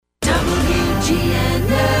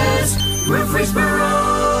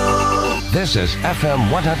Murfreesboro. This is FM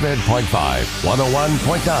 100.5,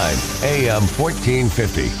 101.9, AM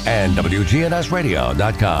 1450, and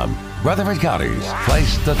WGNSradio.com. Rutherford County's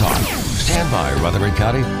place to talk. Stand by, Rutherford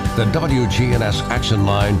County. The WGNS Action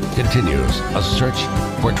Line continues a search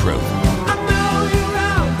for truth. I know you're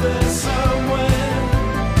out there somewhere.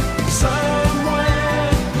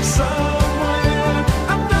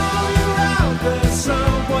 I know you're out there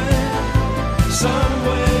somewhere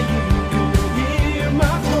you can hear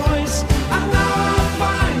my voice. I know I'll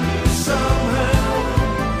find you somehow.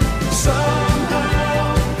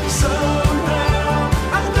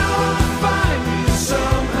 I know I'll find you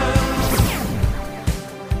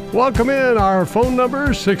somehow. Welcome in. Our phone number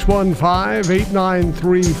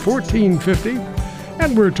 615-893-1450,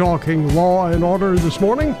 and we're talking law and order this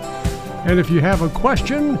morning. And if you have a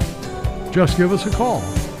question, just give us a call.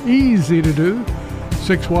 Easy to do.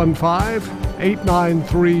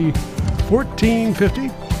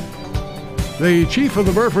 615-893-1450. The chief of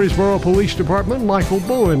the Murfreesboro Police Department, Michael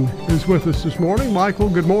Bowen, is with us this morning. Michael,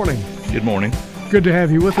 good morning. Good morning. Good to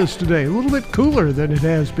have you with us today. A little bit cooler than it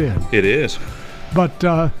has been. It is. But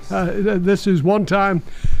this is one time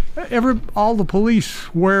all the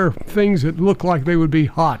police wear things that look like they would be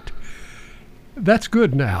hot. That's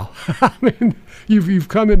good now. I mean, you've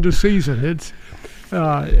come into season. It's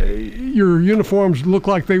your uniforms look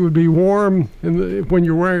like they would be warm when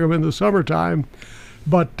you're wearing them in the summertime.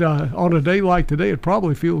 But on a day like today, it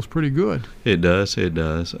probably feels pretty good. It does.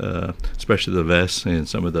 Especially the vests and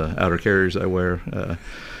some of the outer carriers I wear.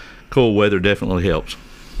 Cold weather definitely helps.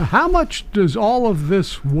 How much does all of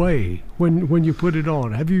this weigh when you put it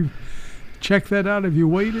on? Have you checked that out? Have you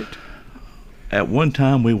weighed it? At one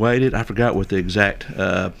time we weighed it. I forgot what the exact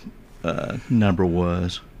number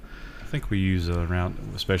was. I think we use around,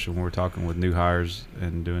 especially when we're talking with new hires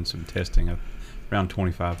and doing some testing, around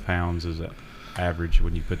 25 pounds is an average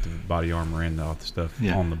when you put the body armor and all the stuff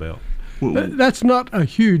on the belt. That's not a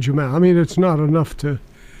huge amount. I mean, it's not enough to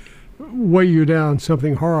weigh you down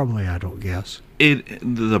something horribly, I don't guess.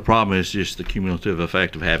 The problem is just the cumulative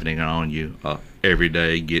effect of having it on you every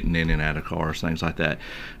day, getting in and out of cars, things like that.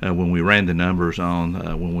 When we ran the numbers on,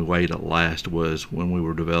 when we weighed it last, was when we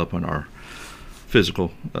were developing our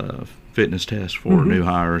physical fitness test for new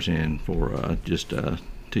hires and for just to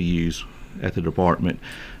use at the department.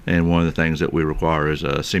 And one of the things that we require is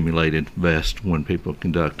a simulated vest when people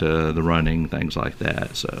conduct the running, things like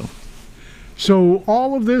that. So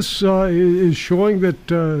all of this is showing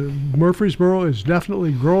that Murfreesboro is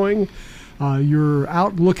definitely growing. You're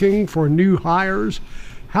out looking for new hires.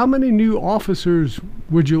 How many new officers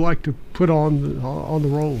would you like to put on the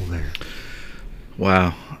roll there?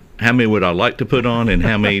 Wow. How many would I like to put on, and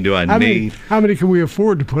how many do I need? How many can we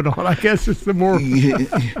afford to put on? I guess it's the more.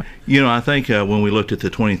 I think when we looked at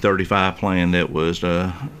the 2035 plan that was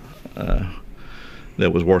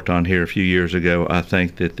worked on here a few years ago, I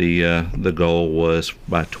think that the goal was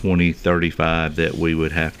by 2035 that we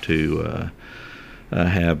would have to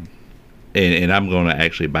have, and I'm going to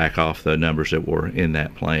actually back off the numbers that were in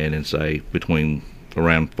that plan and say between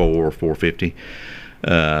around 450.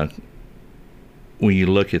 When you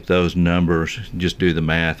look at those numbers, just do the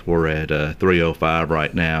math. We're at 305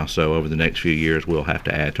 right now, so over the next few years we'll have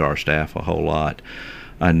to add to our staff a whole lot.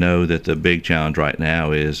 I know that the big challenge right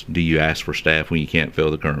now is, do you ask for staff when you can't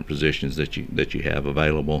fill the current positions that you have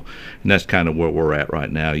available? And that's kind of where we're at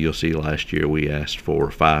right now. You'll see last year we asked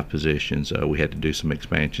for 5 positions. We had to do some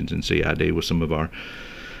expansions in CID with some of our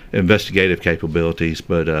investigative capabilities,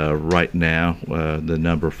 but right now the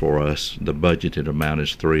number for us, the budgeted amount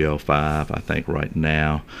is 305. I think right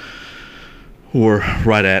now we're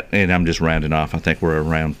right at, and I'm just rounding off, I think we're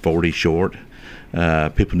around 40 short.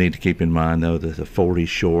 People need to keep in mind, though, that the 40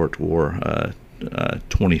 short were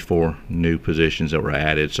 24 new positions that were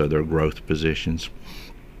added, so they're growth positions.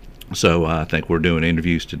 So I think we're doing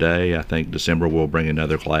interviews today. I think December we'll bring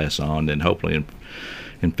another class on, and hopefully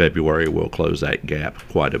in February we'll close that gap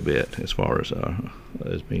quite a bit as far as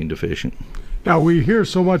being deficient. Now, we hear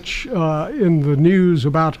so much in the news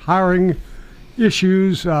about hiring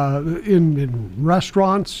issues in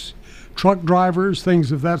restaurants, truck drivers,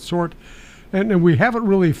 things of that sort. And we haven't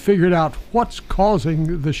really figured out what's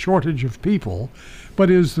causing the shortage of people,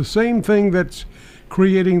 but is the same thing that's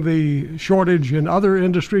creating the shortage in other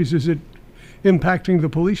industries, is it impacting the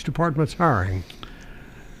police department's hiring?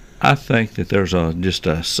 I think that there's just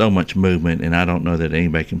so much movement, and I don't know that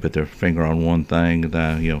anybody can put their finger on one thing.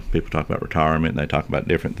 People talk about retirement, and they talk about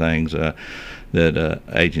different things that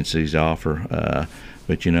agencies offer.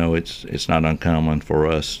 But it's not uncommon for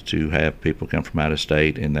us to have people come from out of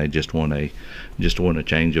state and they just want a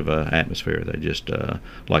change of atmosphere. They just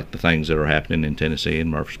like the things that are happening in Tennessee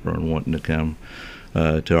and Murfreesboro and wanting to come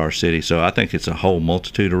to our city. So I think it's a whole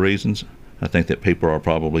multitude of reasons. I think that people are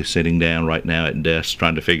probably sitting down right now at desks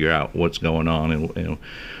trying to figure out what's going on and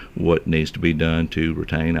what needs to be done to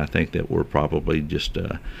retain. I think that we're probably just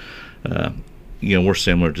we're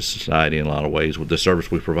similar to society in a lot of ways. The service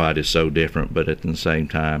we provide is so different, but at the same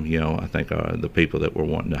time, I think the people that we're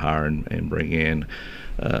wanting to hire and bring in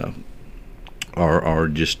are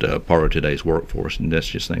just part of today's workforce, and that's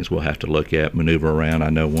just things we'll have to look at, maneuver around. I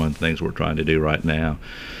know one of the things we're trying to do right now,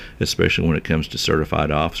 especially when it comes to certified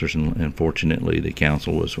officers, and fortunately the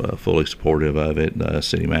council was fully supportive of it. The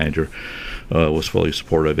city manager was fully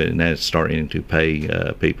supportive of it, and that's starting to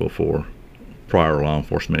pay people for prior law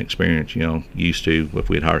enforcement experience. Used to, if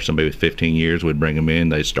we'd hire somebody with 15 years, we'd bring them in,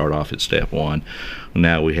 they'd start off at step one.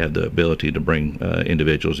 Now we have the ability to bring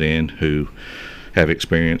individuals in who have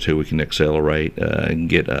experience, who we can accelerate and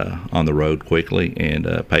get on the road quickly and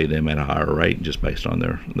pay them at a higher rate just based on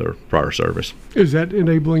their prior service. Is that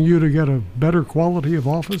enabling you to get a better quality of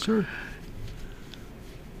officer?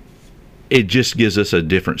 It just gives us a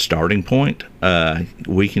different starting point.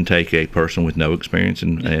 We can take a person with no experience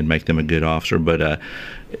and make them a good officer, but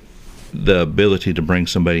the ability to bring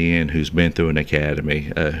somebody in who's been through an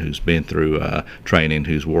academy, who's been through training,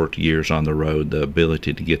 who's worked years on the road, the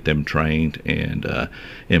ability to get them trained and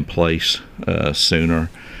in place sooner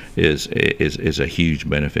is a huge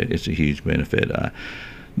benefit. It's a huge benefit.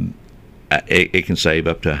 It can save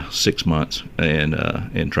up to 6 months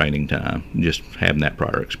in training time, just having that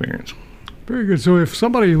prior experience. Very good. So if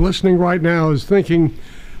somebody listening right now is thinking,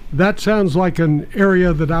 that sounds like an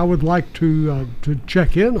area that I would like to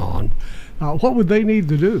check in on, what would they need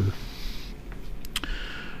to do?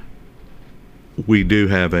 We do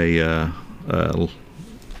have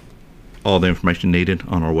all the information needed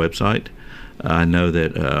on our website. I know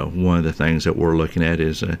that one of the things that we're looking at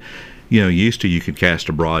is, used to you could cast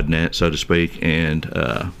a broad net, so to speak,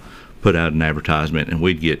 and put out an advertisement, and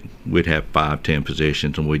we'd have 5-10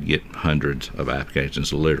 positions, and we'd get hundreds of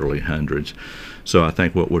applications, literally hundreds. So I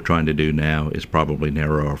think what we're trying to do now is probably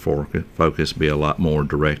narrow our focus, be a lot more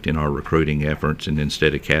direct in our recruiting efforts, and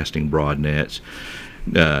instead of casting broad nets,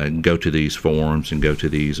 go to these forums and go to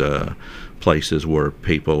these places where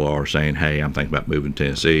people are saying, hey, I'm thinking about moving to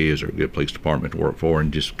Tennessee. Is there a good police department to work for?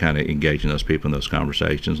 And just kind of engaging those people in those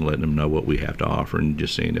conversations and letting them know what we have to offer, and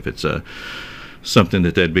just seeing if it's something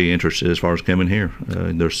that they'd be interested as far as coming here.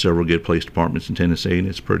 There's several good police departments in Tennessee, and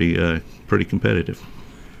it's pretty competitive.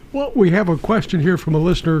 Well, we have a question here from a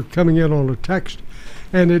listener coming in on a text,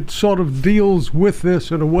 and it sort of deals with this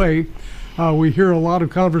in a way. We hear a lot of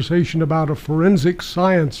conversation about a forensic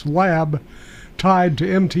science lab tied to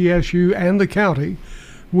MTSU and the county.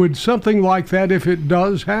 Would something like that, if it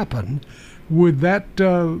does happen, would that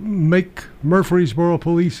make Murfreesboro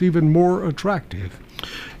Police even more attractive?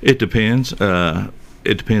 It depends.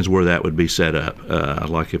 It depends where that would be set up.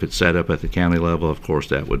 Like if it's set up at the county level, of course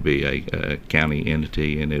that would be a county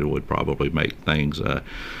entity, and it would probably make things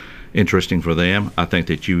interesting for them. I think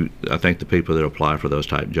the people that apply for those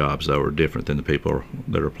type jobs, though, are different than the people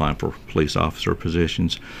that are applying for police officer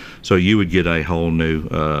positions. So you would get a whole new,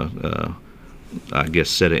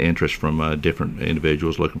 set of interest from different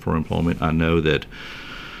individuals looking for employment. I know that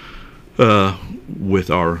with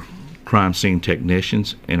our crime scene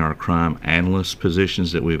technicians and our crime analyst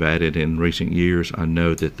positions that we've added in recent years, I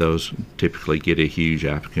know that those typically get a huge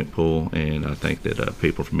applicant pool, and I think that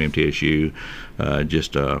people from MTSU I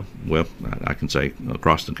can say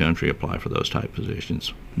across the country apply for those type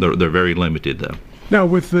positions. They're very limited, though. Now,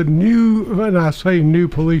 with the new, and I say new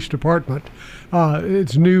police department,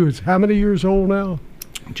 it's new. It's how many years old now?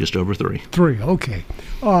 Just over 3. 3, okay.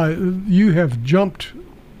 You have jumped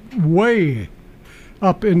way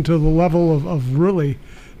up into the level of really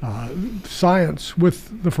science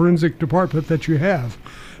with the forensic department that you have.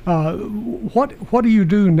 What do you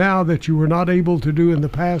do now that you were not able to do in the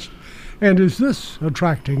past, and is this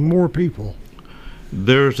attracting more people?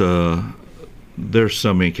 There's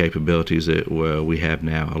so many capabilities that we have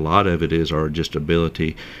now. A lot of it is our just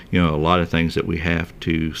ability. A lot of things that we have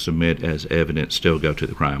to submit as evidence still go to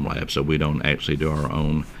the crime lab, so we don't actually do our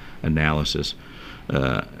own analysis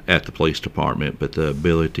at the police department, but the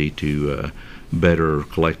ability to better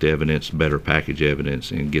collect evidence, better package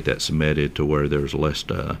evidence, and get that submitted to where there's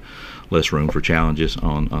less room for challenges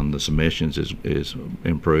on the submissions is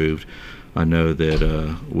improved. I know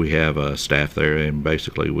that we have staff there, and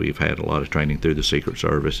basically we've had a lot of training through the Secret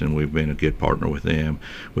Service, and we've been a good partner with them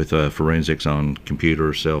with forensics on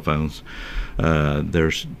computers, cell phones.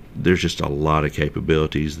 There's just a lot of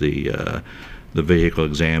capabilities. The vehicle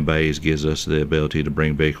exam bays gives us the ability to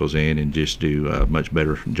bring vehicles in and just do a much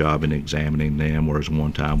better job in examining them, whereas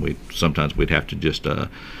one time sometimes we'd have to just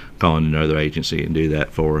call in another agency and do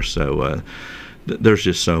that for us. So there's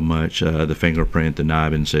just so much. The fingerprint, the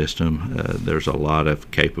NIBIN system, there's a lot of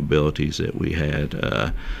capabilities that we had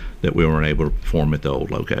that we weren't able to perform at the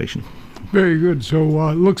old location. Very good. So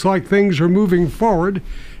it looks like things are moving forward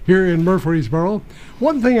here in Murfreesboro.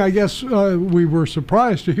 One thing I guess we were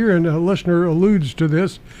surprised to hear, and a listener alludes to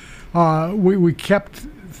this, we kept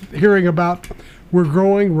hearing about we're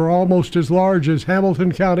growing, we're almost as large as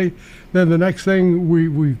Hamilton County. Then the next thing,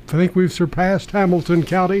 we think we've surpassed Hamilton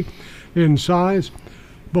County in size.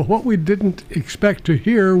 But what we didn't expect to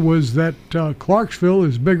hear was that Clarksville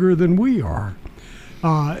is bigger than we are.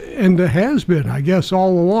 And it has been, I guess,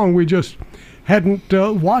 all along. We just hadn't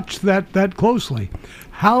watched that closely.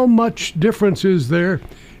 How much difference is there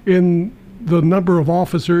in the number of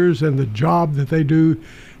officers and the job that they do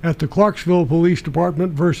at the Clarksville Police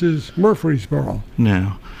Department versus Murfreesboro?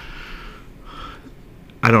 Now,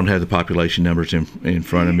 I don't have the population numbers in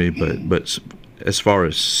front of me, but as far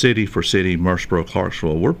as city for city, Murfreesboro,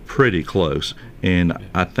 Clarksville, we're pretty close. And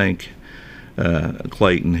I think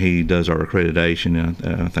Clayton, he does our accreditation,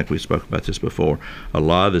 and I think we spoke about this before. A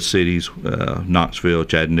lot of the cities, Knoxville,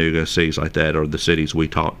 Chattanooga, cities like that, are the cities we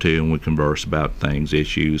talk to and we converse about things,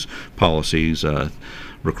 issues, policies,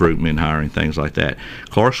 recruitment, hiring, things like that.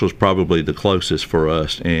 Clarksville's probably the closest for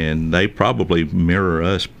us, and they probably mirror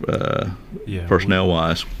us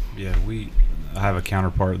personnel-wise. I have a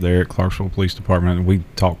counterpart there at Clarksville Police Department, and we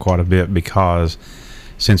talk quite a bit because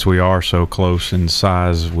since we are so close in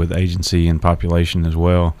size with agency and population as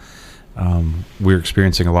well, we're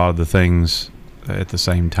experiencing a lot of the things at the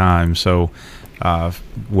same time. So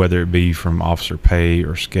whether it be from officer pay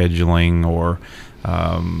or scheduling or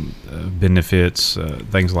benefits,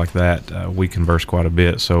 things like that, we converse quite a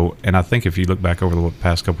bit. So, and I think if you look back over the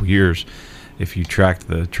past couple of years, if you track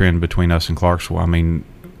the trend between us and Clarksville, I mean,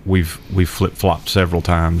 we've flip-flopped several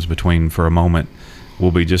times between. For a moment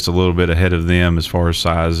we'll be just a little bit ahead of them as far as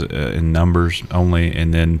size and numbers only,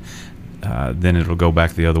 and then it'll go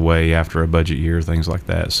back the other way after a budget year, things like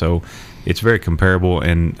that. So it's very comparable,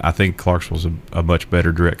 and I think Clarksville's a much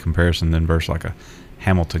better direct comparison than versus like a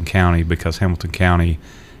Hamilton County, because Hamilton County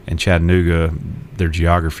and Chattanooga, their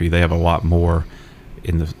geography, they have a lot more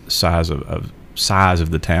in the size of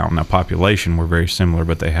the town. Now, population, we're very similar,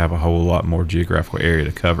 but they have a whole lot more geographical area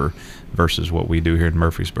to cover versus what we do here in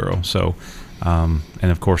Murfreesboro. So, and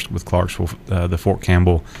of course with Clarksville, the Fort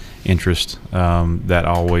Campbell interest, that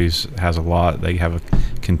always has a lot. They have a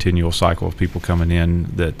continual cycle of people coming in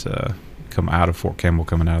that come out of Fort Campbell,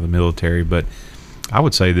 coming out of the military. But I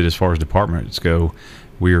would say that as far as departments go,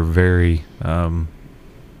 we are very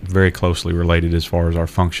very closely related as far as our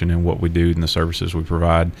function and what we do and the services we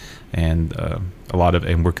provide, and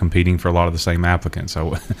and we're competing for a lot of the same applicants,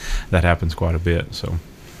 so that happens quite a bit. So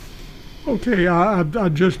okay, I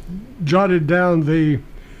just jotted down the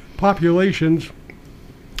populations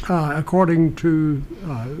according to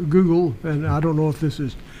Google, and I don't know if this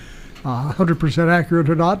is 100% accurate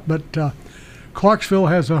or not, but Clarksville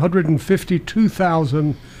has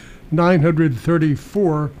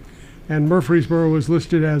 152,934, and Murfreesboro is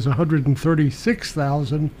listed as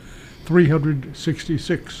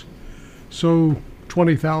 136,366. So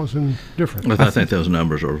 20,000 difference. I think those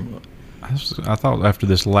numbers are. I thought after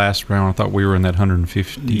this last round, I thought we were in that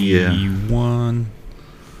 151. Yeah.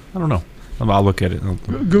 I don't know. I'll look at it.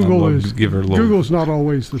 Google's not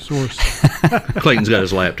always the source. Clayton's got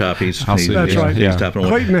his laptop. That's right. He's typing away.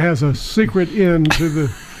 Clayton has a secret in to the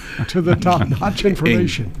top-notch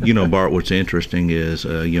information. And, Bart, what's interesting is,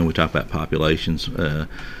 we talk about populations,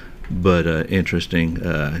 but interesting,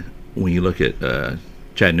 when you look at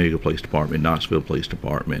Chattanooga Police Department, Knoxville Police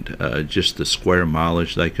Department, just the square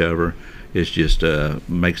mileage they cover is just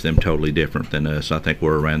makes them totally different than us. I think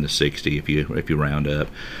we're around the 60 if you round up,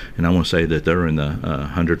 and I want to say that they're in the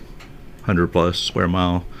 100 plus square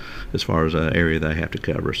mile as far as area they have to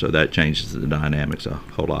cover. So that changes the dynamics a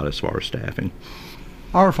whole lot as far as staffing.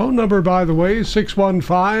 Our phone number, by the way, is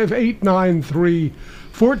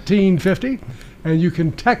 615-893-1450, and you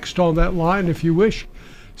can text on that line if you wish,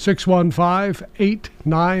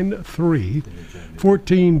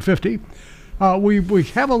 615-893-1450. We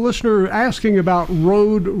have a listener asking about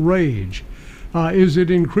road rage. Is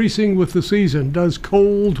it increasing with the season? Does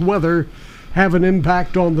cold weather have an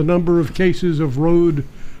impact on the number of cases of road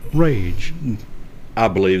rage? I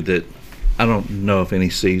believe that I don't know if any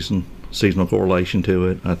seasonal correlation to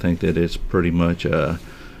it. I think that it's pretty much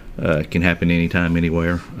can happen anytime,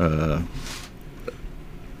 anywhere.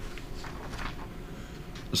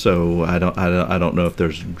 So I don't know if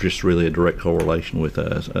there's just really a direct correlation with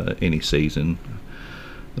any season.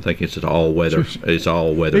 I think it's all weather. It's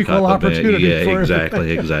all weather Equal type of opportunity event. Yeah, for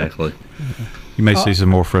exactly, exactly. You may see some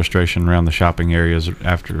more frustration around the shopping areas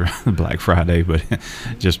after Black Friday, but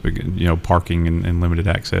just parking and limited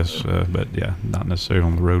access. But yeah, not necessarily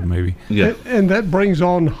on the road, maybe. Yeah, And that brings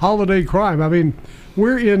on holiday crime. I mean,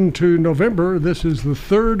 we're into November. This is the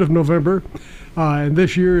 3rd of November, and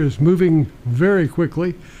this year is moving very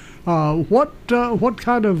quickly. What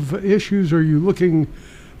kind of issues are you looking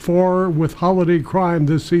for with holiday crime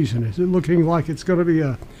this season? Is it looking like it's going to be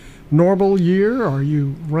a normal year? Are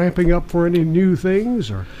you ramping up for any new things?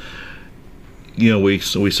 Or we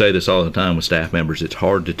say this all the time with staff members. It's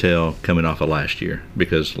hard to tell coming off of last year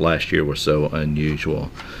because last year was so unusual.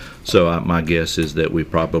 So my guess is that we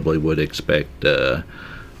probably would expect a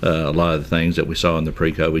lot of the things that we saw in the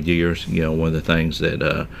pre-COVID years. One of the things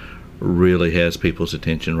that really has people's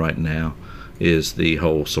attention right now is the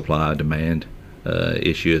whole supply-demand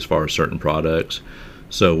issue as far as certain products.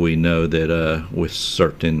 So we know that with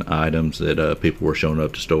certain items that people were showing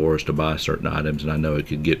up to stores to buy certain items, and I know it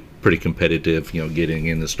could get pretty competitive, getting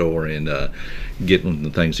in the store and getting the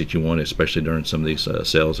things that you want, especially during some of these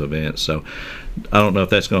sales events. So I don't know if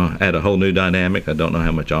that's going to add a whole new dynamic. I don't know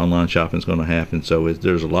how much online shopping is going to happen. So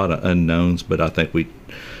there's a lot of unknowns, but I think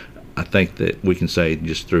that we can say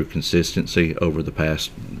just through consistency over the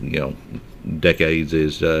past, decades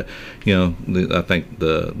is, I think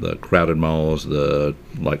the crowded malls,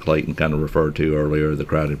 like Clayton kind of referred to earlier, the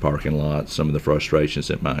crowded parking lots, some of the frustrations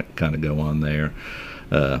that might kind of go on there.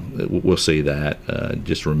 We'll see that.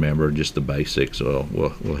 Just remember, just the basics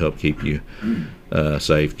will help keep you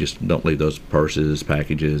safe. Just don't leave those purses,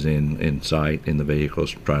 packages in sight in the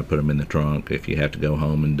vehicles. Try to put them in the trunk. If you have to go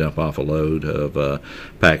home and dump off a load of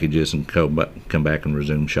packages and come back and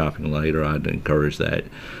resume shopping later, I'd encourage that.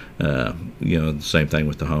 The same thing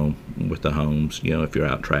with the homes. If you're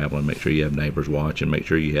out traveling, make sure you have neighbors watching. Make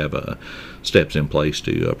sure you have steps in place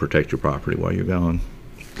to protect your property while you're gone.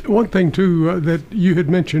 one thing too that you had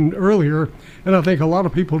mentioned earlier, and I think a lot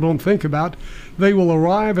of people don't think about, they will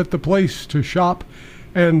arrive at the place to shop,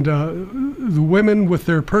 and the women with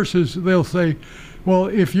their purses, they'll say, well,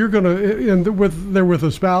 if you're going to, and they're with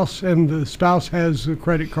a spouse, and the spouse has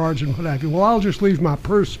credit cards and what have you, well, I'll just leave my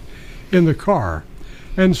purse in the car.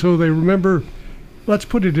 And so they remember, let's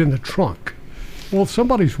put it in the trunk. Well, if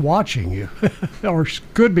somebody's watching you, or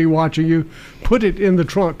could be watching you, put it in the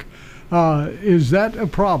trunk. Is that a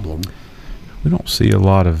problem? We don't see a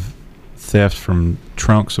lot of theft from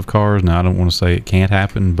trunks of cars. Now, I don't want to say it can't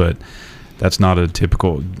happen, but that's not a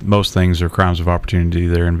typical. Most things are crimes of opportunity.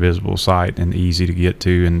 They're invisible sight and easy to get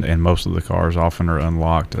to, and most of the cars often are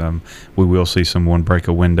unlocked. We will see someone break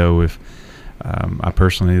a window. If I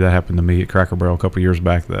personally, that happened to me at Cracker Barrel a couple years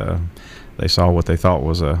back. They saw what they thought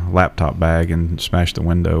was a laptop bag and smashed the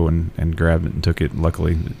window and grabbed it and took it.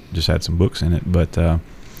 Luckily, it just had some books in it. But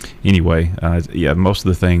anyway, yeah, most of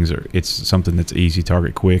the things it's something that's easy,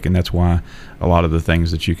 target quick, and that's why a lot of the things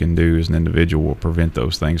that you can do as an individual will prevent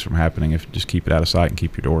those things from happening. If you just keep it out of sight and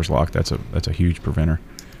keep your doors locked, that's a huge preventer.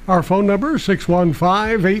 Our phone number is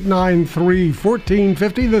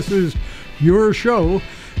 615-893-1450. This is your show,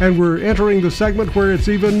 and we're entering the segment where it's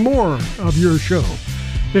even more of your show.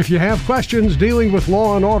 If you have questions dealing with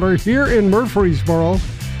law and order here in Murfreesboro,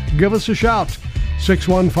 give us a shout.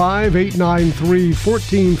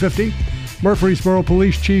 615-893-1450. Murfreesboro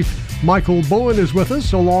Police Chief Michael Bowen is with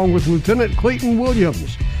us, along with Lieutenant Clayton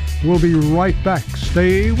Williams. We'll be right back.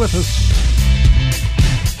 Stay with us.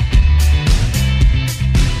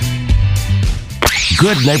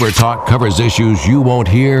 Good Neighbor Talk covers issues you won't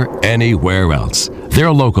hear anywhere else. They're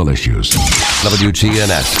local issues.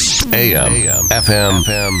 WGNS, AM, FM,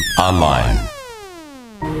 online.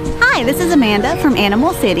 Hi, this is Amanda from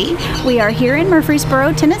Animal City. We are here in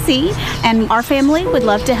Murfreesboro, Tennessee, and our family would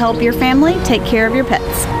love to help your family take care of your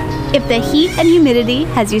pets. If the heat and humidity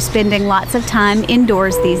has you spending lots of time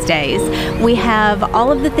indoors these days, we have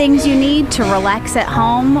all of the things you need to relax at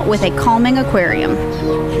home with a calming aquarium.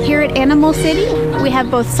 Here at Animal City, we have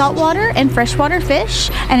both saltwater and freshwater fish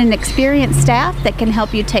and an experienced staff that can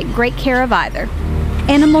help you take great care of either.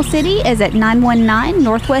 Animal City is at 919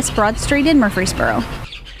 Northwest Broad Street in Murfreesboro.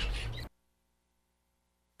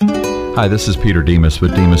 Hi, this is Peter Demas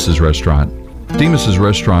with Demas's Restaurant. Demas's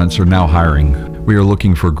Restaurants are now hiring. We are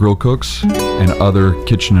looking for grill cooks and other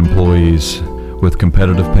kitchen employees with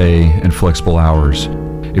competitive pay and flexible hours.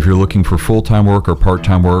 If you're looking for full-time work or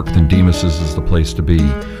part-time work, then Demos's is the place to be.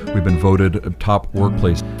 We've been voted a top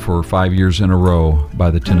workplace for 5 years in a row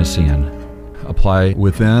by the Tennessean. Apply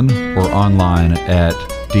within or online at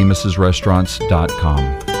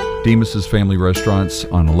demosesrestaurants.com. Demos's Family Restaurants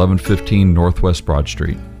on 1115 Northwest Broad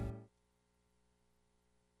Street.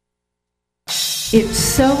 It's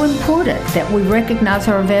so important that we recognize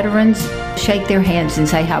our veterans, shake their hands and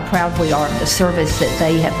say how proud we are of the service that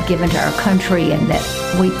they have given to our country and that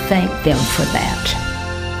we thank them for that.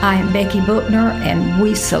 I am Becky Bookner and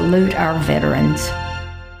we salute our veterans.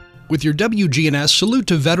 With your WGNS Salute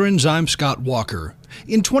to Veterans, I'm Scott Walker.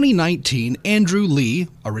 In 2019, Andrew Lee,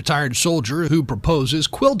 a retired soldier who proposes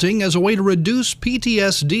quilting as a way to reduce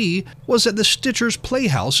PTSD, was at the Stitchers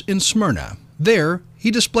Playhouse in Smyrna. There,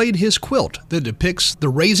 he displayed his quilt that depicts the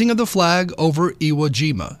raising of the flag over Iwo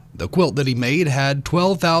Jima. The quilt that he made had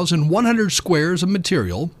 12,100 squares of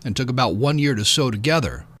material and took about 1 year to sew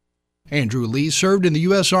together. Andrew Lee served in the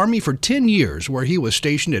U.S. Army for 10 years, where he was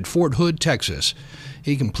stationed at Fort Hood, Texas.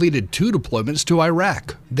 He completed 2 deployments to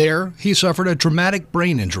Iraq. There, he suffered a traumatic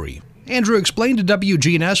brain injury. Andrew explained to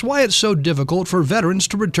WGNS why it's so difficult for veterans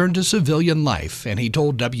to return to civilian life, and he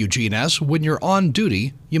told WGNS when you're on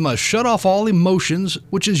duty, you must shut off all emotions,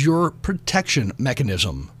 which is your protection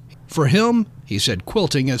mechanism. For him, he said,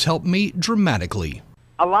 quilting has helped me dramatically.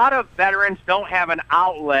 A lot of veterans don't have an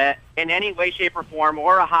outlet in any way, shape, or form,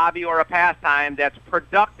 or a hobby or a pastime that's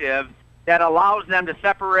productive, that allows them to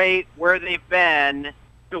separate where they've been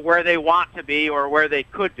to where they want to be or where they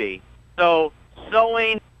could be. So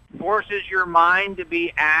sewing forces your mind to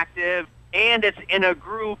be active, and it's in a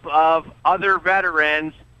group of other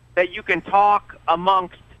veterans that you can talk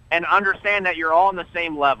amongst and understand that you're all on the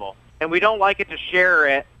same level. And we don't like it to share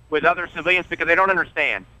it with other civilians because they don't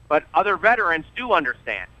understand. But other veterans do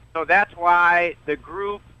understand. So that's why the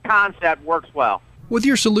group concept works well. With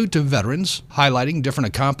your Salute to Veterans, highlighting different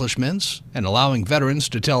accomplishments and allowing veterans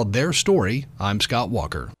to tell their story, I'm Scott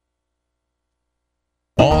Walker.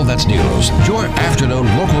 All That's News, your afternoon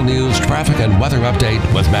local news, traffic, and weather update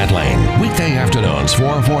with Matt Lane. Weekday afternoons,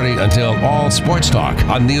 4:40 until all sports talk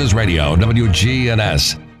on News Radio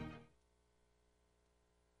WGNS.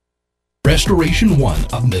 Restoration One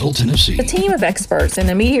of Middle Tennessee. A team of experts and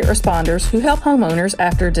immediate responders who help homeowners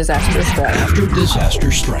after disaster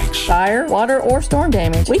strikes. Fire, water, or storm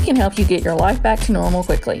damage, we can help you get your life back to normal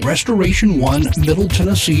quickly.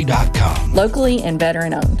 RestorationOneMiddleTennessee.com. Locally and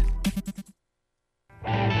veteran owned.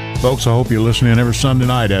 Folks, I hope you listen in every Sunday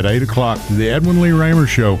night at 8 o'clock to the Edwin Lee Raymer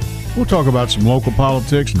Show. We'll talk about some local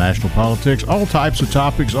politics, national politics, all types of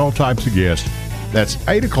topics, all types of guests. That's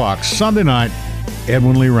 8 o'clock Sunday night,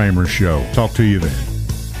 Edwin Lee Raymer Show. Talk to you then.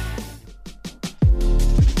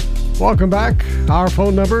 Welcome back. Our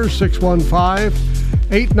phone number is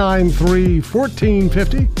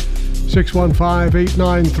 615-893-1450.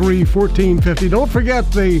 615-893-1450. Don't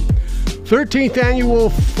forget the 13th annual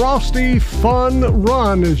Frosty Fun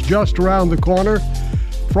Run is just around the corner.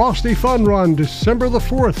 Frosty Fun Run, December the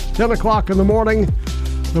 4th, 10 o'clock in the morning.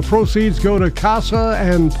 The proceeds go to Casa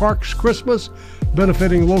and Parks Christmas,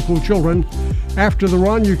 benefiting local children. After the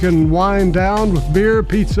run, you can wind down with beer,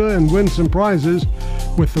 pizza, and win some prizes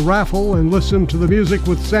with the raffle and listen to the music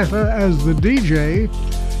with Santa as the DJ.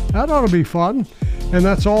 That ought to be fun. And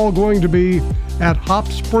that's all going to be at Hop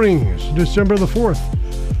Springs, December the 4th.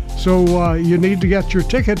 So you need to get your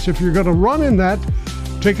tickets if you're going to run in that.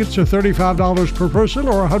 Tickets are $35 per person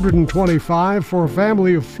or $125 for a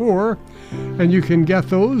family of 4. And you can get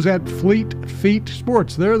those at Fleet Feet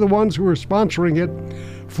Sports. They're the ones who are sponsoring it.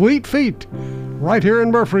 Fleet Feet, right here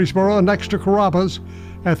in Murfreesboro, next to Carrabba's,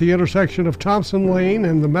 at the intersection of Thompson Lane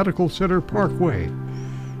and the Medical Center Parkway.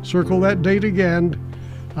 Circle that date again.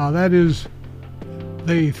 That is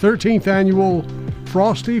the 13th annual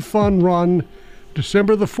Frosty Fun Run,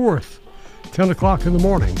 December the 4th, 10 o'clock in the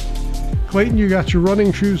morning. Clayton, you got your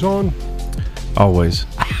running shoes on? Always.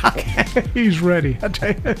 He's ready. I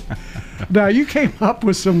tell you. Now, you came up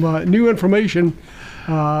with some new information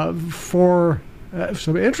for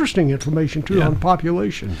some interesting information, too, on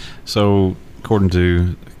populations. So, according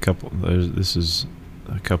to this is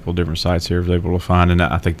a couple of different sites here I was able to find, and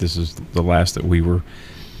I think this is the last that we were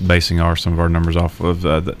basing some of our numbers off of.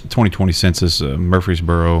 The 2020 census,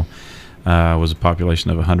 Murfreesboro was a population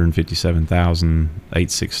of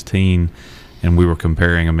 157,816, and we were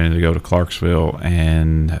comparing a minute ago to Clarksville,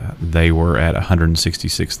 and they were at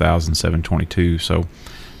 166,722. So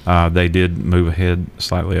they did move ahead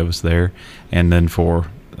slightly of us there. And then for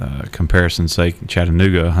comparison's sake,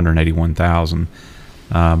 Chattanooga, 181,000.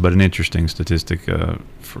 But an interesting statistic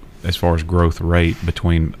as far as growth rate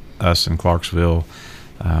between us and Clarksville,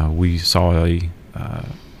 we saw a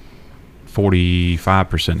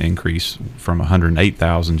 45% increase from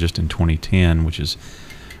 108,000 just in 2010, which is,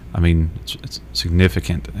 I mean, it's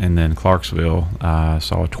significant. And then Clarksville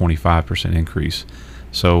saw a 25% increase.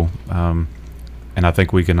 So, and I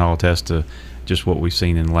think we can all attest to just what we've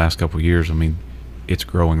seen in the last couple of years. I mean, it's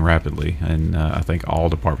growing rapidly, and I think all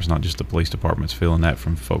departments, not just the police departments, feeling that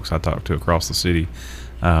from folks I talk to across the city,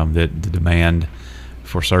 that the demand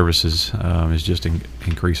for services is just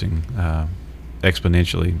increasing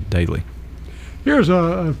exponentially daily. Here's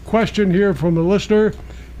a question here from a listener,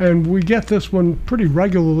 and we get this one pretty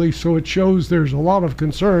regularly, so it shows there's a lot of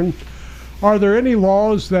concern. Are there any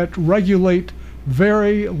laws that regulate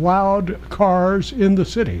very loud cars in the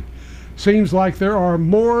city? Seems like there are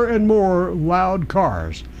more and more loud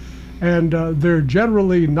cars, and they're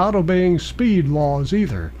generally not obeying speed laws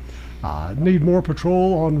either. Need more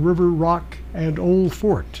patrol on River Rock and Old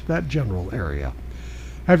Fort, that general area.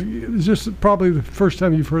 Is this probably the first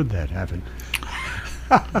time you've heard that, haven't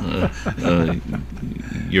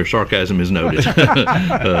Your sarcasm is noted.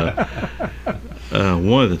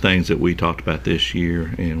 One of the things that we talked about this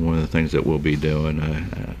year, and one of the things that we'll be doing,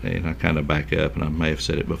 and I kind of back up, and I may have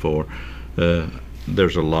said it before,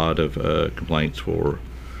 there's a lot of complaints for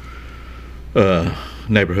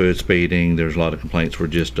neighborhood speeding. There's a lot of complaints for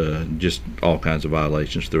just all kinds of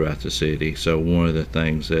violations throughout the city. So one of the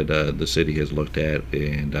things that the city has looked at,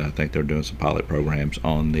 and I think they're doing some pilot programs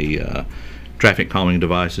on the traffic calming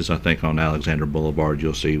devices. I think on Alexander Boulevard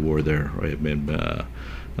you'll see where there have been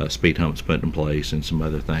speed humps put in place and some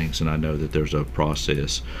other things, and I know that there's a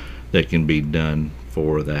process that can be done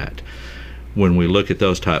for that. When we look at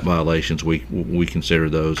those type violations, we consider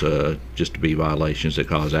those just to be violations that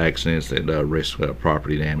cause accidents, that risk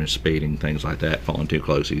property damage, speeding, things like that, falling too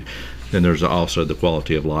close. Then there's also the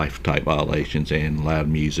quality of life type violations, and loud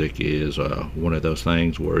music is one of those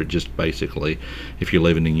things where it just basically, if you're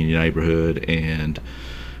living in your neighborhood and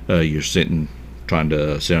you're trying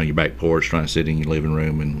to sit on your back porch, trying to sit in your living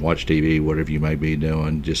room and watch TV, whatever you may be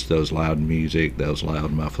doing, just those loud music, those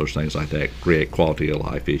loud mufflers, things like that create quality of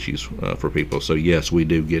life issues for people. So yes, we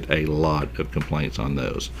do get a lot of complaints on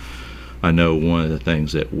those. I know one of the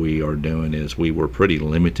things that we are doing is we were pretty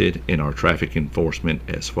limited in our traffic enforcement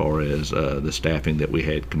as far as the staffing that we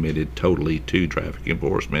had committed totally to traffic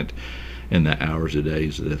enforcement and the hours of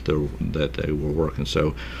days that they were working.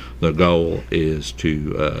 So the goal is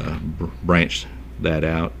to branch that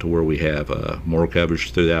out to where we have more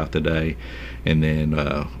coverage throughout the day, and then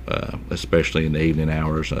especially in the evening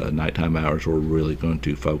hours, nighttime hours, we're really going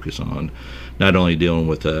to focus on not only dealing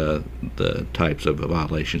with the types of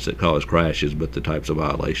violations that cause crashes, but the types of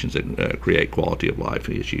violations that create quality of life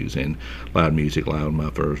issues, and loud music, loud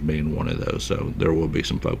mufflers being one of those. So there will be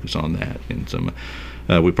some focus on that, and some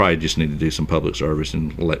we probably just need to do some public service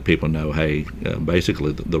and let people know, hey,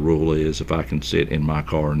 basically the rule is if I can sit in my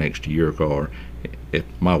car next to your car, if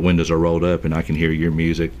my windows are rolled up and I can hear your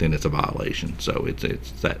music, then it's a violation. So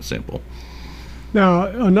it's that simple. Now,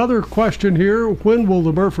 another question here. When will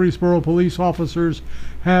the Murfreesboro police officers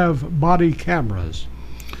have body cameras?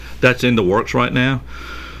 That's in the works right now.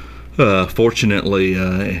 Fortunately,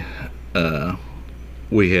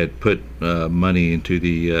 we had put money into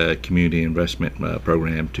the community investment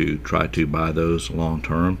program to try to buy those long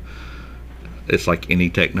term. It's like any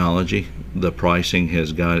technology. The pricing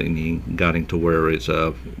has gotten to where it's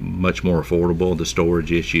much more affordable. The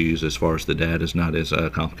storage issues as far as the data is not as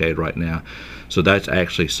complicated right now. So that's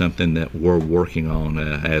actually something that we're working on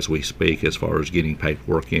as we speak, as far as getting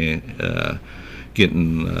paperwork in,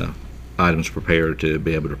 getting items prepared to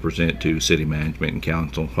be able to present to city management and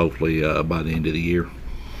council, hopefully by the end of the year.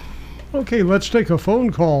 Okay, let's take a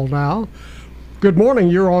phone call now. Good morning,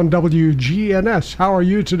 you're on WGNS. How are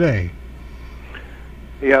you today?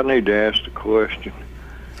 Yeah, I need to ask the question.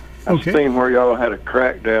 I've seen where y'all had a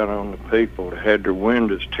crackdown on the people that had their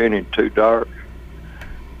windows tinted too dark.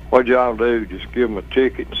 What'd y'all do? Just give them a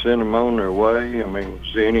ticket and send them on their way? I mean,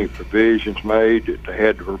 was there any provisions made that they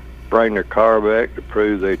had to bring their car back to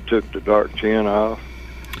prove they took the dark tint off?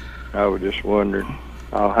 I was just wondering.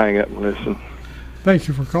 I'll hang up and listen. Thank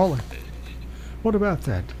you for calling. What about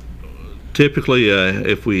that? Typically,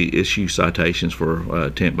 if we issue citations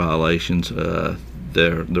for tint violations,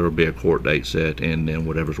 there will be a court date set, and then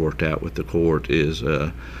whatever's worked out with the court is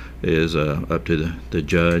up to the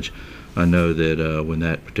judge. I know that when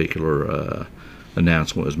that particular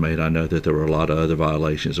announcement was made, I know that there were a lot of other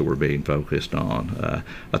violations that were being focused on.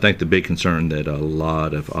 I think the big concern that a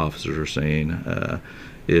lot of officers are seeing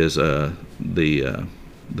is the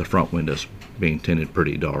the front windows being tinted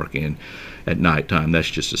pretty dark, and at nighttime that's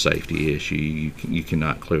just a safety issue. You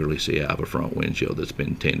cannot clearly see out of a front windshield that's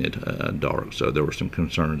been tinted dark. So there were some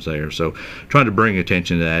concerns there. So trying to bring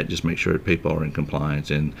attention to that, just make sure that people are in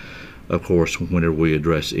compliance. And of course, whenever we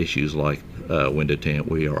address issues like window tint,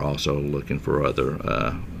 we are also looking for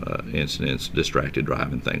other incidents, distracted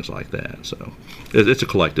driving, things like that. So it's a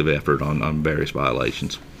collective effort on various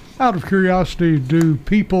violations. Out of curiosity, do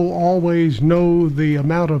people always know the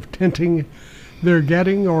amount of tinting they're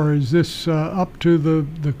getting, or is this up to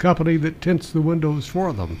the company that tints the windows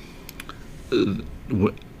for them?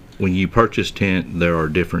 When you purchase tint, there are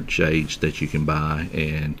different shades that you can buy,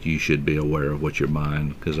 and you should be aware of what you're buying,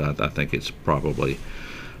 because I think it's probably,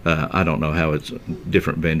 I don't know how it's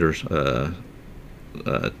different vendors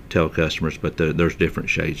tell customers, but there's different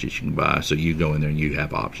shades that you can buy, so you go in there and you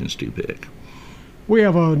have options to pick. We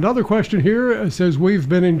have another question here. It says, we've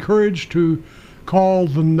been encouraged to call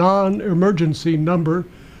the non-emergency number,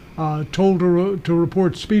 told to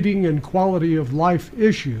report speeding and quality of life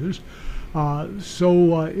issues,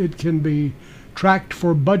 so it can be tracked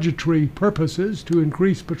for budgetary purposes to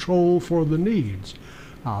increase patrol for the needs.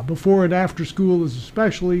 Before and after school is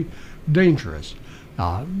especially dangerous.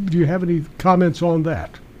 Do you have any comments on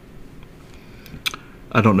that?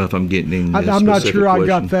 I don't know if I'm getting any I'm not sure question. I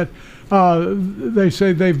got that. They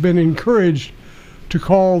say they've been encouraged to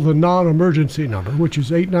call the non-emergency number, which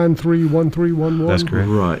is 893-1311. That's correct.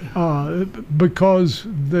 Right. Because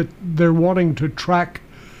that they're wanting to track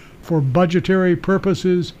for budgetary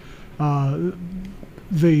purposes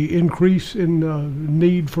the increase in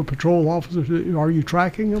need for patrol officers. Are you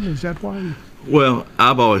tracking them? Is that why? Well,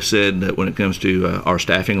 I've always said that when it comes to our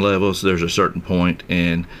staffing levels, there's a certain point,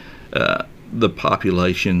 and the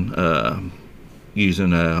population,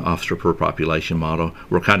 using an officer per population model,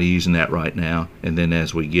 we're kind of using that right now. And then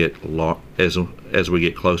as we get as we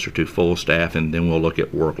get closer to full staff, and then we'll look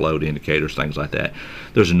at workload indicators, things like that.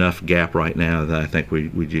 There's enough gap right now that I think we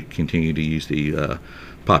continue to use the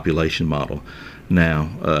population model.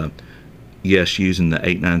 Now, yes, using the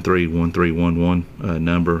 893-1311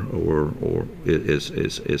 number or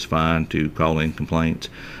is fine to call in complaints.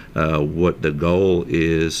 What the goal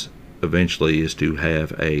is eventually is to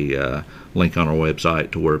have a link on our website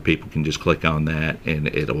to where people can just click on that, and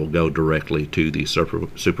it will go directly to the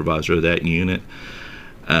supervisor of that unit.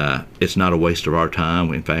 It's not a waste of our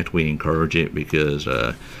time. In fact, we encourage it, because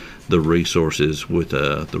the resources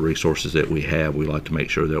the resources that we have, we like to make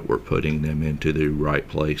sure that we're putting them into the right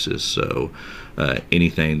places. So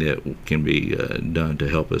anything that can be done to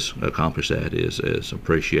help us accomplish that is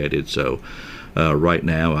appreciated. So right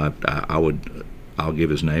now, I'll give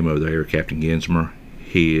his name over there, Captain Ginsmer.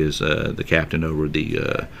 He is the captain over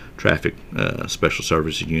the Traffic Special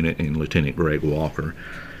Services Unit, and Lieutenant Greg Walker.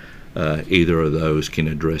 Either of those can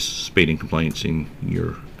address speeding complaints in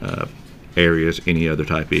your areas, any other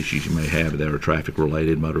type of issues you may have that are traffic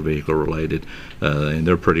related, motor vehicle related, and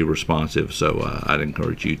they're pretty responsive. So I'd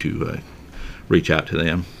encourage you to reach out to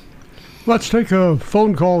them. Let's take a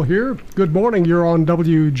phone call here. Good morning. You're on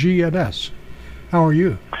WGNS. How are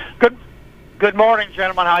you? Good morning,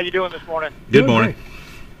 gentlemen. How are you doing this morning? Good morning.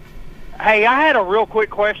 Hey, I had a real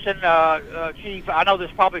quick question, Chief. I know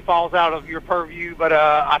this probably falls out of your purview, but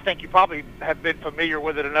I think you probably have been familiar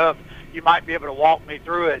with it enough. You might be able to walk me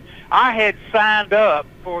through it. I had signed up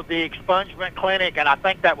for the expungement clinic, and I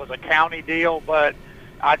think that was a county deal, but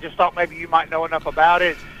I just thought maybe you might know enough about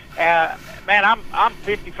it. Man, I'm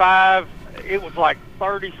 55. It was like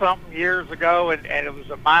 30-something years ago, and it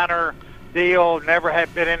was a minor deal. Never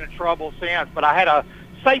had been into trouble since. But I had a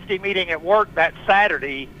safety meeting at work that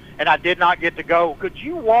Saturday, and I did not get to go. Could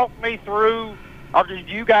you walk me through, or did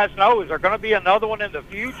you guys know, is there going to be another one in the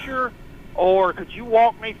future? Or could you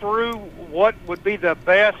walk me through what would be the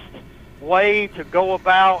best way to go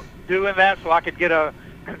about doing that so I could get a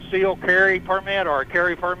concealed carry permit or a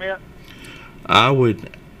carry permit? I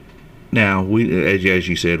would. Now, as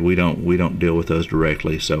you said, we don't deal with those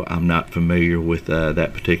directly, so I'm not familiar with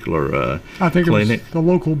that particular I think clinic. It was the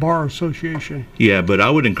local bar association. Yeah, but I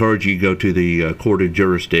would encourage you to go to the court of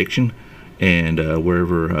jurisdiction, and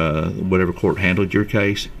whatever court handled your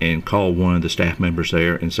case, and call one of the staff members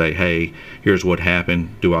there and say, hey, here's what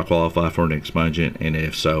happened. Do I qualify for an expungement? And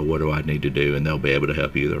if so, what do I need to do? And they'll be able to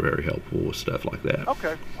help you. They're very helpful with stuff like that.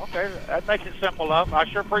 Okay. That makes it simple enough. I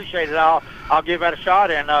sure appreciate it. I'll give that a shot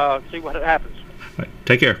and see what happens. All right.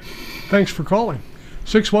 Take care. Thanks for calling.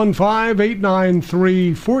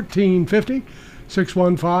 615-893-1450.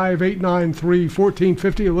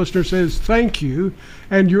 615-893-1450. A listener says, thank you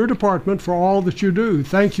and your department for all that you do.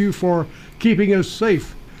 Thank you for keeping us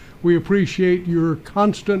safe. We appreciate your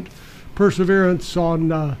constant perseverance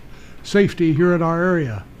on safety here in our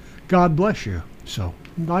area. God bless you. So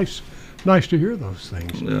nice to hear those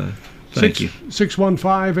things. Thank you.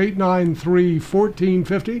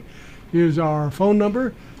 615-893-1450 is our phone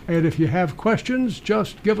number. And if you have questions,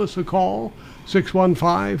 just give us a call,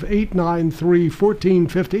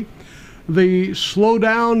 615-893-1450. The Slow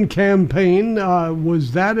Down campaign,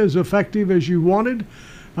 was that as effective as you wanted?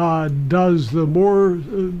 Does the more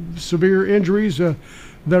severe injuries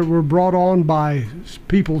that were brought on by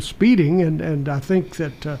people speeding, and I think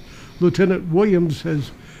that Lieutenant Williams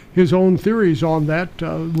has his own theories on that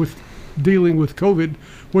with dealing with COVID,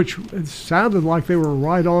 which it sounded like they were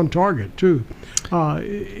right on target too.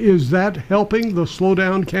 Is that helping the Slow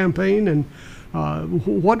Down campaign, and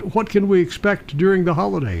what can we expect during the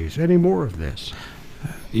holidays? Any more of this?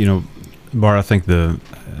 Bart, I think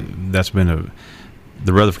that's been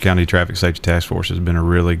the Rutherford County Traffic Safety Task Force has been a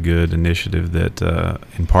really good initiative that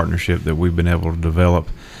in partnership that we've been able to develop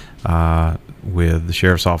with the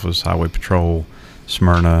Sheriff's Office, Highway Patrol,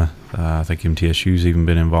 Smyrna. I think MTSU's even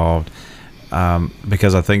been involved.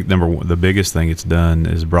 Because I think the biggest thing it's done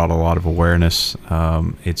is brought a lot of awareness.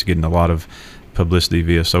 It's getting a lot of publicity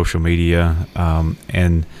via social media,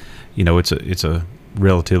 and it's a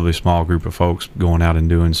relatively small group of folks going out and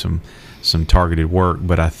doing some targeted work.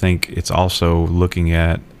 But I think it's also looking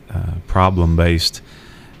at problem-based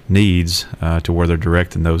needs to where they're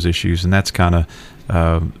directing those issues, and that's kind of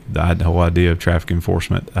the whole idea of traffic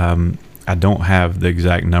enforcement. I don't have the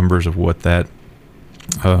exact numbers of what that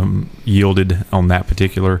yielded on that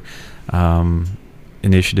particular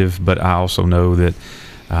initiative, but I also know that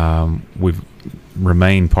we've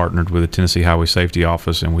remained partnered with the Tennessee Highway Safety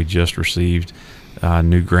Office, and we just received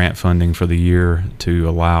new grant funding for the year to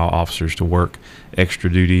allow officers to work extra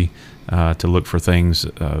duty to look for things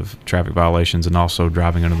of traffic violations and also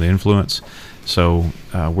driving under the influence. So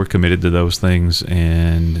we're committed to those things,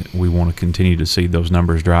 and we want to continue to see those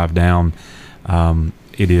numbers drive down.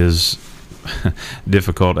 It is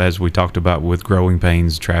difficult, as we talked about with growing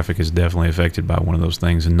pains. Traffic is definitely affected by one of those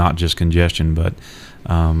things, and not just congestion, but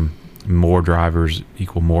more drivers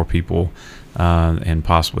equal more people, and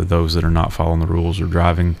possibly those that are not following the rules or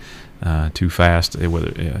driving too fast.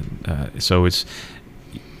 So it's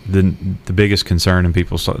the biggest concern, and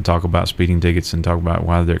people talk about speeding tickets and talk about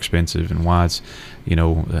why they're expensive and why it's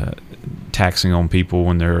taxing on people,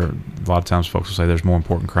 when there are a lot of times folks will say there's more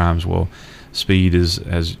important crimes. Well, speed is,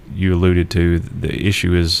 as you alluded to, the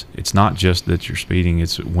issue is it's not just that you're speeding,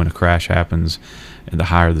 it's when a crash happens, and the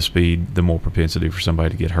higher the speed, the more propensity for somebody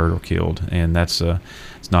to get hurt or killed, and that's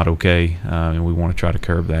it's not okay, and we want to try to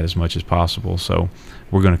curb that as much as possible. So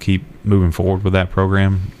we're going to keep moving forward with that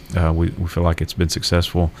program. We feel like it's been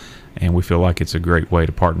successful, and we feel like it's a great way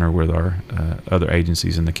to partner with our other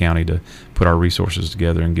agencies in the county to put our resources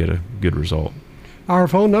together and get a good result. Our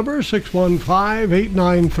phone number is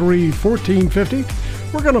 615-893-1450.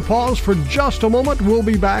 We're going to pause for just a moment. We'll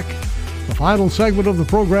be back. The final segment of the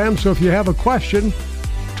program, so if you have a question,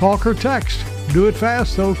 talk or text. Do it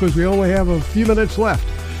fast, though, because we only have a few minutes left.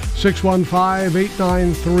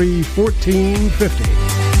 615-893-1450.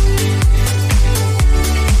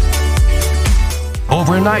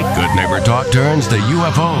 Overnight, Good Neighbor Talk turns to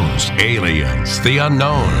UFOs, aliens, the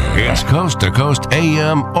unknown. It's Coast to Coast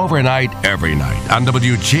AM overnight every night on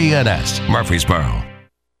WGNS Murfreesboro.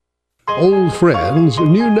 Old friends,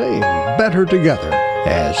 new name, better together.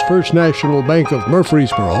 As First National Bank of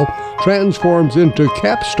Murfreesboro transforms into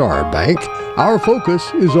Capstar Bank, our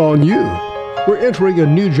focus is on you. We're entering a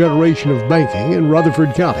new generation of banking in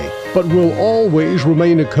Rutherford County, but will always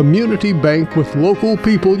remain a community bank with local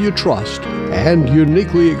people you trust and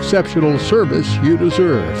uniquely exceptional service you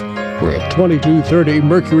deserve. We're at 2230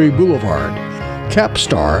 Mercury Boulevard.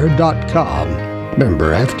 Capstar.com.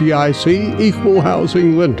 Member FDIC, Equal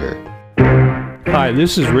Housing Lender. Hi,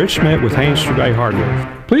 this is Rich Schmidt with Haynes Strugay Hardware.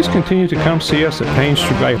 Please continue to come see us at Haynes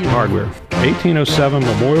Strugay Hardware, 1807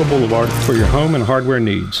 Memorial Boulevard, for your home and hardware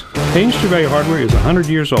needs. Haynes Strugay Hardware is 100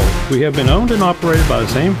 years old. We have been owned and operated by the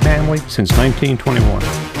same family since 1921.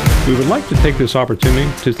 We would like to take this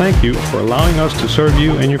opportunity to thank you for allowing us to serve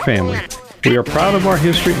you and your family. We are proud of our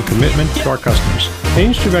history and commitment to our customers.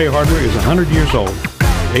 Haynes Strugay Hardware is 100 years old,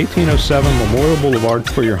 1807 Memorial Boulevard,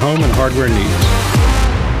 for your home and hardware needs.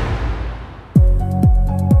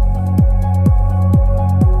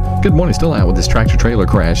 Good morning. Still out with this tractor trailer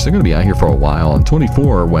crash. They're going to be out here for a while on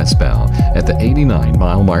 24 westbound at the 89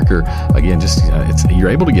 mile marker. Again, just you're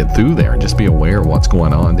able to get through there and just be aware of what's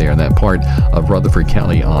going on there in that part of Rutherford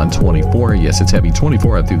County on 24. Yes, it's heavy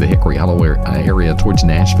 24 up through the Hickory Hollow area towards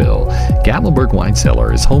Nashville. Gatlinburg Wine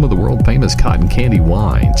Cellar is home of the world famous cotton candy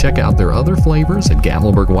wine. Check out their other flavors at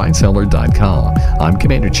GatlinburgWineCellar.com. I'm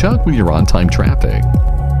Commander Chuck with your on-time traffic.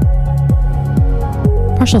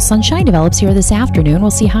 Partial sunshine develops here this afternoon.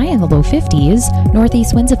 We'll see high in the low 50s.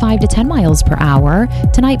 Northeast winds of 5 to 10 miles per hour.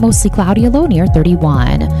 Tonight, mostly cloudy, a low near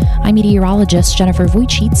 31. I'm meteorologist Jennifer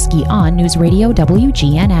Wojcicki on News Radio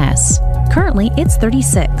WGNS. Currently, it's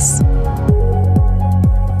 36.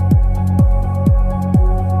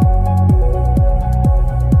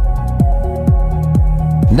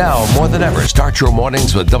 Now, more than ever, start your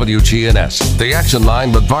mornings with WGNS. The Action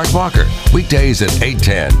Line with Bart Walker. Weekdays at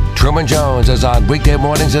 8:10. Truman Jones is on weekday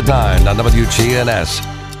mornings at 9 on WGNS.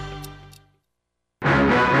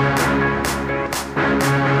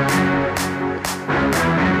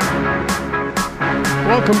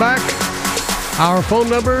 Welcome back. Our phone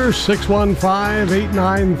number,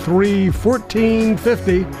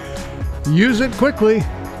 615-893-1450. Use it quickly.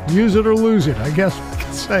 Use it or lose it, I guess we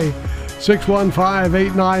could say.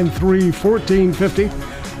 615-893-1450.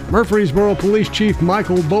 Murfreesboro Police Chief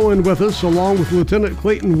Michael Bowen with us, along with Lieutenant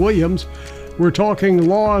Clayton Williams. We're talking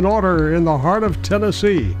law and order in the heart of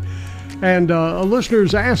Tennessee. And a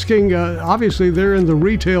listener's asking, obviously they're in the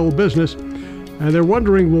retail business, and they're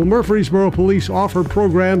wondering, will Murfreesboro Police offer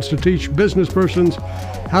programs to teach business persons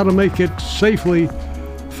how to make it safely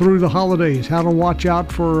through the holidays, how to watch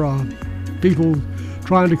out for people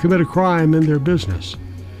trying to commit a crime in their business?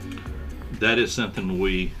 That is something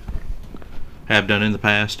we have done in the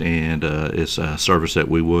past, and it's a service that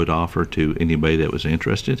we would offer to anybody that was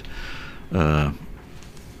interested.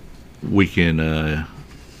 We can,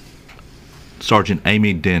 Sergeant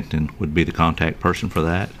Amy Denton would be the contact person for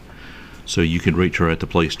that. So you can reach her at the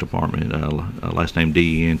police department. Last name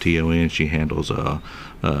Denton. She handles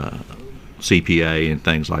CPA and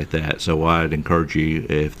things like that. So I'd encourage you,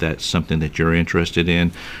 if that's something that you're interested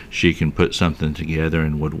in, she can put something together,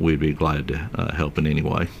 and we'd be glad to help in any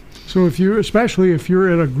way. So especially if you're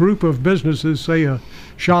in a group of businesses, say a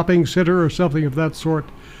shopping center or something of that sort,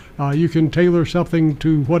 you can tailor something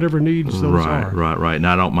to whatever needs those are. Right. And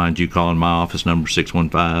I don't mind you calling my office number,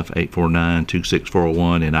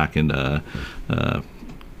 615-849-2641, and I can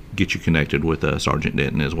get you connected with Sergeant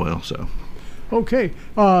Denton as well. So. Okay,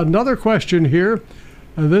 another question here.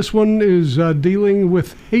 This one is dealing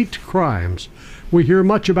with hate crimes. We hear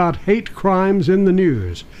much about hate crimes in the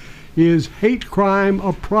news. Is hate crime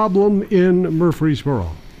a problem in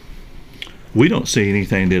Murfreesboro? We don't see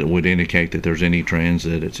anything that would indicate that there's any trends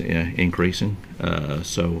that it's increasing.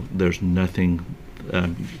 So there's nothing.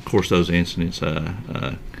 Of course, those incidents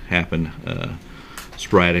happen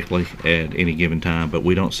sporadically at any given time, but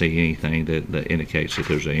we don't see anything that indicates that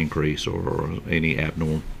there's an increase or any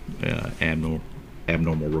abnormal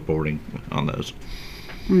reporting on those.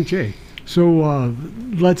 Okay, so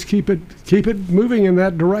let's keep it moving in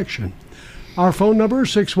that direction. Our phone number,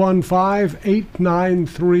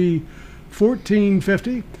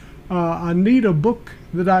 615-893-1450. I need a book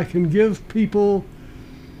that I can give people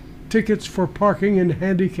tickets for parking in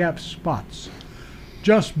handicapped spots.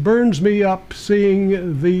 Just burns me up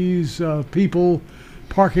seeing these people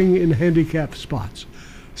parking in handicapped spots.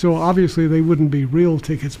 So obviously they wouldn't be real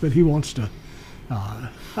tickets, but he wants to I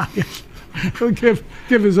guess,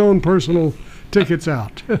 give his own personal tickets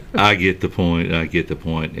out. I get the point,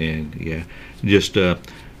 and yeah, just I'm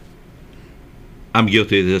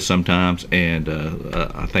guilty of this sometimes, and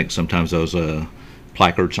I think sometimes those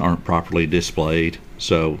placards aren't properly displayed.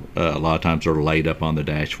 So a lot of times they're laid up on the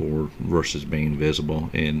dashboard versus being visible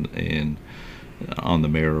in on the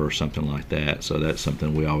mirror or something like that. So that's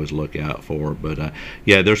something we always look out for. But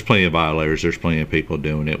yeah, there's plenty of violators. There's plenty of people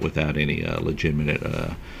doing it without any legitimate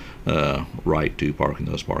right to park in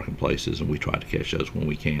those parking places, and we try to catch those when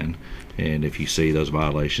we can. And if you see those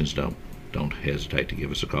violations, don't hesitate to give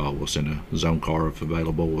us a call. We'll send a zone car if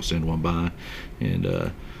available. We'll send one by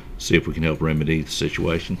and see if we can help remedy the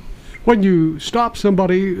situation. When you stop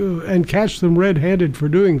somebody and catch them red-handed for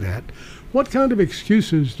doing that, what kind of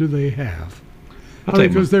excuses do they have?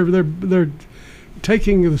 Because they're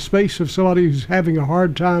taking the space of somebody who's having a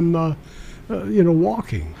hard time,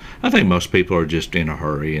 walking. I think most people are just in a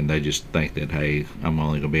hurry, and they just think that, hey, I'm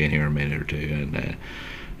only going to be in here a minute or two, and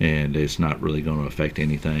and it's not really going to affect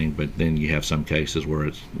anything. But then you have some cases where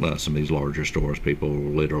it's some of these larger stores, people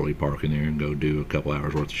will literally park in there and go do a couple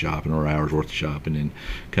hours worth of shopping or hours worth of shopping and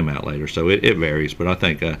come out later. So it varies. But I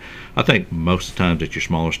think most of the times at your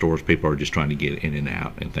smaller stores, people are just trying to get in and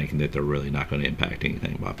out and thinking that they're really not going to impact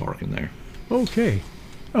anything by parking there. Okay.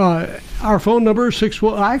 Our phone number is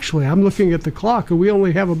actually, I'm looking at the clock, and we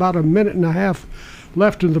only have about a minute and a half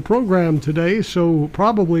left in the program today, so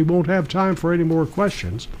probably won't have time for any more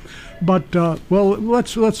questions. But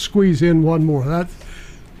let's squeeze in one more. That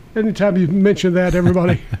anytime you mention that,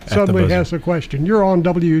 everybody suddenly has a question. You're on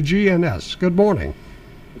WGNS. Good morning.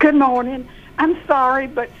 Good morning. I'm sorry,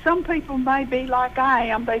 but some people may be like I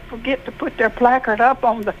am. They forget to put their placard up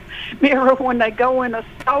on the mirror when they go in a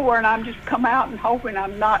store, and I'm just come out and hoping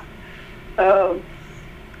I'm not, going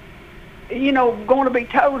to be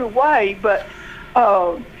towed away. But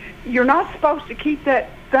you're not supposed to keep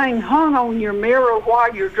that thing hung on your mirror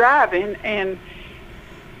while you're driving, and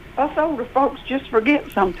us older folks just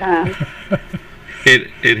forget sometimes.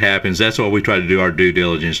 It happens. That's why we try to do our due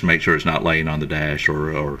diligence to make sure it's not laying on the dash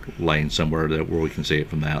or laying somewhere where we can see it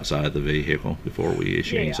from the outside of the vehicle before we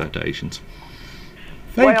issue any citations.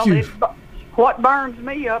 Thank you. What burns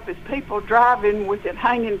me up is people driving with it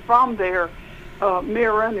hanging from their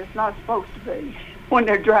mirror, and it's not supposed to be when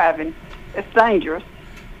they're driving. It's dangerous.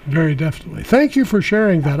 Very definitely. Thank you for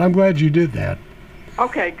sharing that. I'm glad you did that.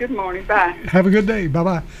 Okay, good morning. Bye. Have a good day.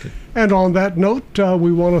 Bye-bye. And on that note,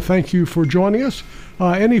 we want to thank you for joining us.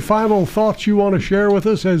 Any final thoughts you want to share with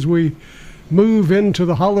us as we move into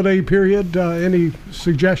the holiday period? Any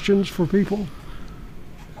suggestions for people?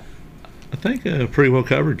 I think pretty well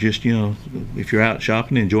covered. Just, if you're out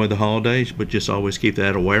shopping, enjoy the holidays, but just always keep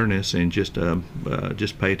that awareness and just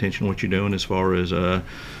pay attention to what you're doing as far as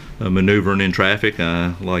maneuvering in traffic.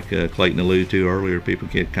 Like Clayton alluded to earlier, people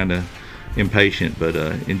get kind of impatient, but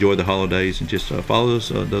enjoy the holidays and just follow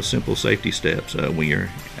those simple safety steps when you're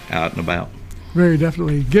out and about. Very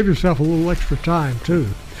definitely. Give yourself a little extra time, too.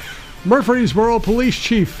 Murfreesboro Police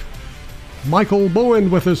Chief Michael Bowen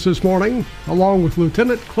with us this morning, along with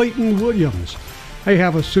Lieutenant Clayton Williams. Hey,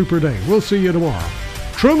 have a super day. We'll see you tomorrow.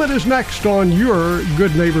 Truman is next on your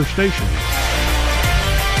Good Neighbor Station.